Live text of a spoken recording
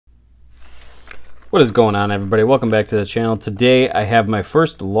What is going on, everybody? Welcome back to the channel. Today I have my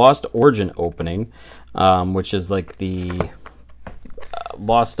first Lost Origin opening, which is like the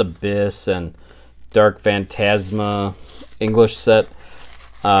Lost Abyss and Dark Phantasma English set.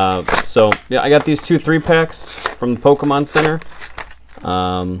 So yeah, I got these 2 3-packs from the Pokémon Center.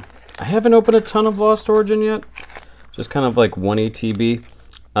 I haven't opened a ton of Lost Origin yet, just kind of like 1 ETB.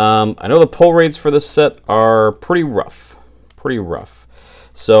 I know the pull rates for this set are pretty rough.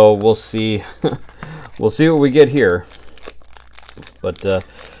 So we'll see. We'll see what we get here. But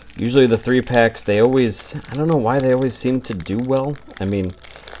usually the 3-packs, they always, I don't know why they always seem to do well. I mean,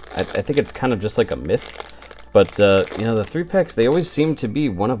 I think it's kind of just like a myth. But you know, the 3-packs, they always seem to be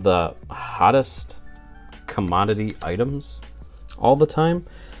one of the hottest commodity items all the time.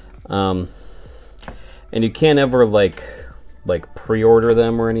 And you can't ever like pre-order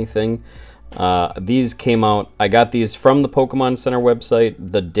them or anything. These came out, I got these from the Pokemon Center website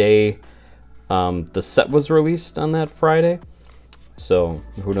the day the set was released on that Friday. So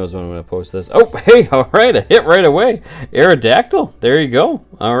who knows when I'm going to post this. Oh, hey, all right, a hit right away. Aerodactyl, there you go.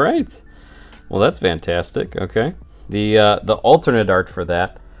 All right. Well, that's fantastic. Okay. The alternate art for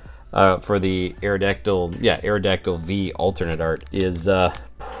that, for the Aerodactyl, yeah, Aerodactyl V alternate art is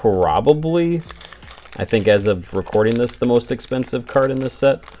probably, I think as of recording this, the most expensive card in this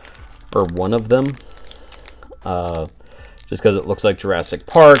set. Or one of them, just because it looks like Jurassic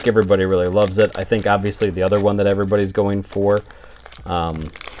Park. Everybody really loves it. I think obviously the other one that everybody's going for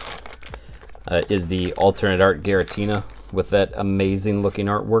is the alternate art Giratina with that amazing looking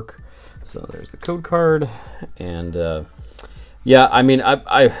artwork. So there's the code card, and yeah, I mean,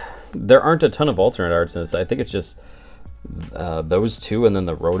 there aren't a ton of alternate arts in this. I think it's just those 2 and then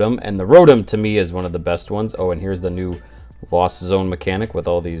the Rotom, and the Rotom to me is one of the best ones. Oh, and here's the new Lost Zone mechanic with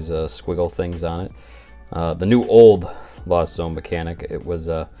all these squiggle things on it. The new old Lost Zone mechanic. It was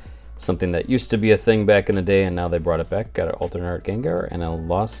something that used to be a thing back in the day, and now they brought it back. Got an alternate art Gengar and a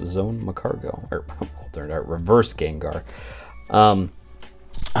Lost Zone Macargo, or alternate art reverse Gengar.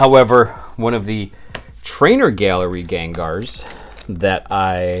 However, one of the trainer gallery Gengars that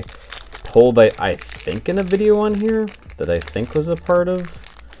I pulled, I think in a video on here, that I think was a part of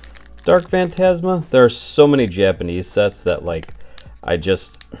Dark Phantasma. There are so many Japanese sets that like I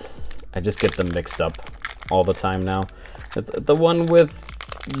just get them mixed up all the time now. It's the one with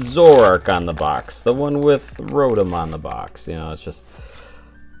Zoroark on the box, the one with Rotom on the box. You know, it's just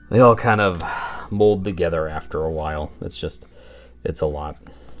they all kind of mold together after a while. It's a lot.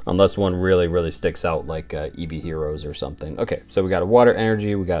 Unless one really sticks out like Eevee Heroes or something. Okay, so we got a Water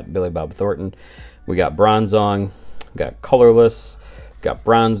Energy, we got Billy Bob Thornton, we got Bronzong, we got Colorless, got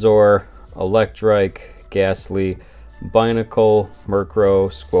Bronzor, Electrike, Ghastly, Binacle, Murkrow,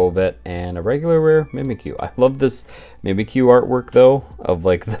 Squovet, and a regular rare Mimikyu. I love this Mimikyu artwork, though, of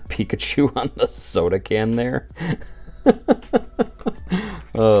like the Pikachu on the soda can there.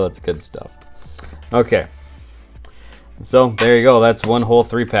 Oh, that's good stuff. Okay. So, there you go. That's one whole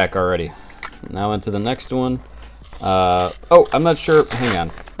 3-pack already. Now into the next one. Oh, I'm not sure. Hang on.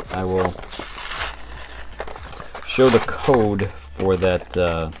 I will show the code for that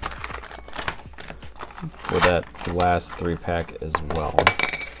last 3-pack as well.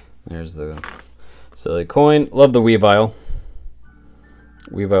 There's the silly coin. Love the Weavile.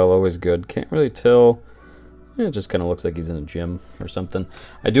 Weavile always good. Can't really tell. It just kind of looks like he's in a gym or something.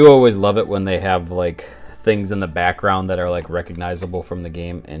 I do always love it when they have like things in the background that are like recognizable from the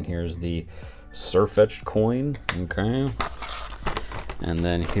game. And here's the Sirfetch'd coin. Okay. And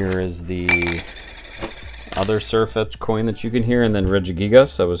then here is the other Sirfetch'd coin that you can hear, and then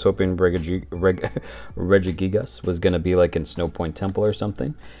Regigigas. I was hoping Regigigas was going to be like in Snow Point Temple or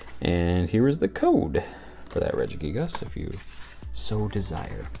something. And here is the code for that Regigigas, if you so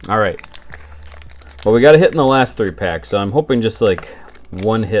desire. All right. Well, we got a hit in the last 3-pack, so I'm hoping just like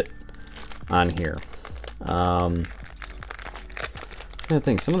one hit on here. I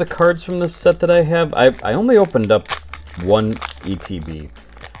think some of the cards from this set that I have, I only opened up 1 ETB.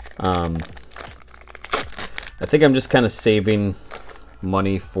 I think I'm just kind of saving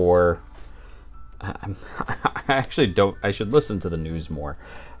money for. I actually don't. I should listen to the news more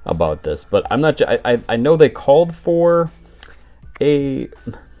about this, but I'm not. I know they called for a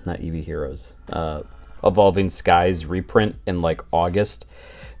not Eevee Heroes, Evolving Skies reprint in like August,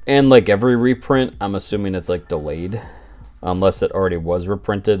 and like every reprint, I'm assuming it's like delayed, unless it already was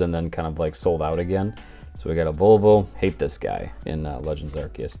reprinted and then kind of like sold out again. So we got a Volvo, hate this guy in Legends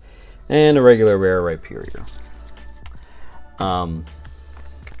Arceus, and a regular rare Rhyperior.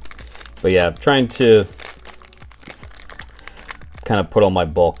 But yeah, I'm trying to kind of put all my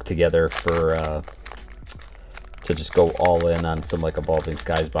bulk together for to just go all in on some like Evolving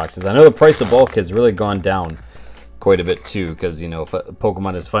Skies boxes. I know the price of bulk has really gone down quite a bit too, because you know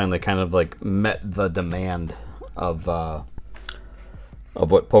Pokemon has finally kind of like met the demand of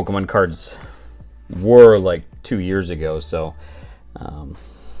what Pokemon cards were like 2 years ago. So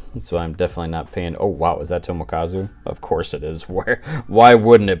that's why I'm definitely not paying. Oh wow, is that Tomokazu? Of course it is. Why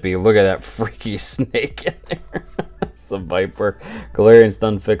wouldn't it be? Look at that freaky snake in there. It's a Viper, Galarian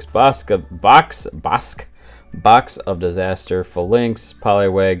Stunfix, Box of Disaster, Phalanx,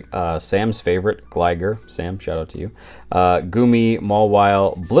 Poliwag, Sam's favorite, Gligar. Sam, shout out to you. Gumi,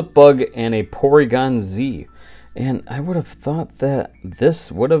 Mawile, Blipbug, and a Porygon Z. And I would have thought that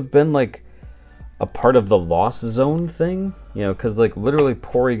this would have been like a part of the Lost Zone thing, you know, because like literally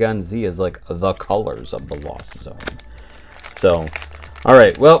Porygon Z is like the colors of the Lost Zone. So, all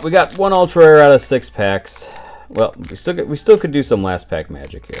right, well, we got 1 Ultra Rare out of 6 packs. Well, we still could do some last pack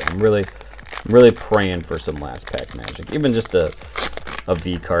magic here. I'm really praying for some last pack magic, even just a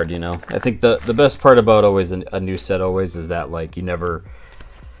V card, you know. I think the best part about always a new set always is that like you never,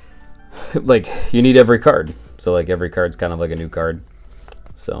 like you need every card. So like every card's kind of like a new card.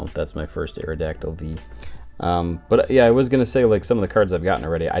 So that's my first Aerodactyl V. But yeah, I was gonna say like some of the cards I've gotten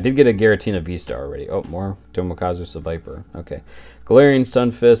already. I did get a Giratina V-Star already. Oh, more Tomokazu Viper. Okay, Galarian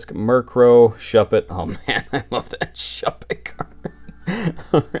Stunfisk, Murkrow, Shuppet. Oh man, I love that Shuppet card.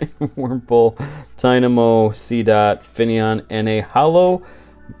 All right, Wurmple, Tynamo, Seedot, Finneon, and a Hollow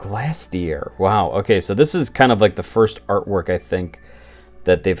Glastier. Wow. Okay, so this is kind of like the first artwork I think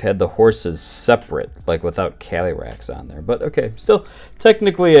that they've had the horses separate, like without Calyrex on there. But okay, still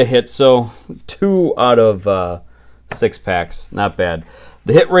technically a hit. So 2 out of 6 packs, not bad.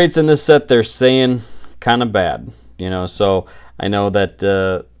 The hit rates in this set, they're saying kind of bad, you know. So I know that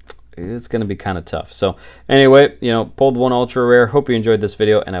it's going to be kind of tough. So anyway, you know, pulled 1 Ultra Rare. Hope you enjoyed this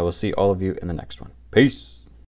video, and I will see all of you in the next one. Peace.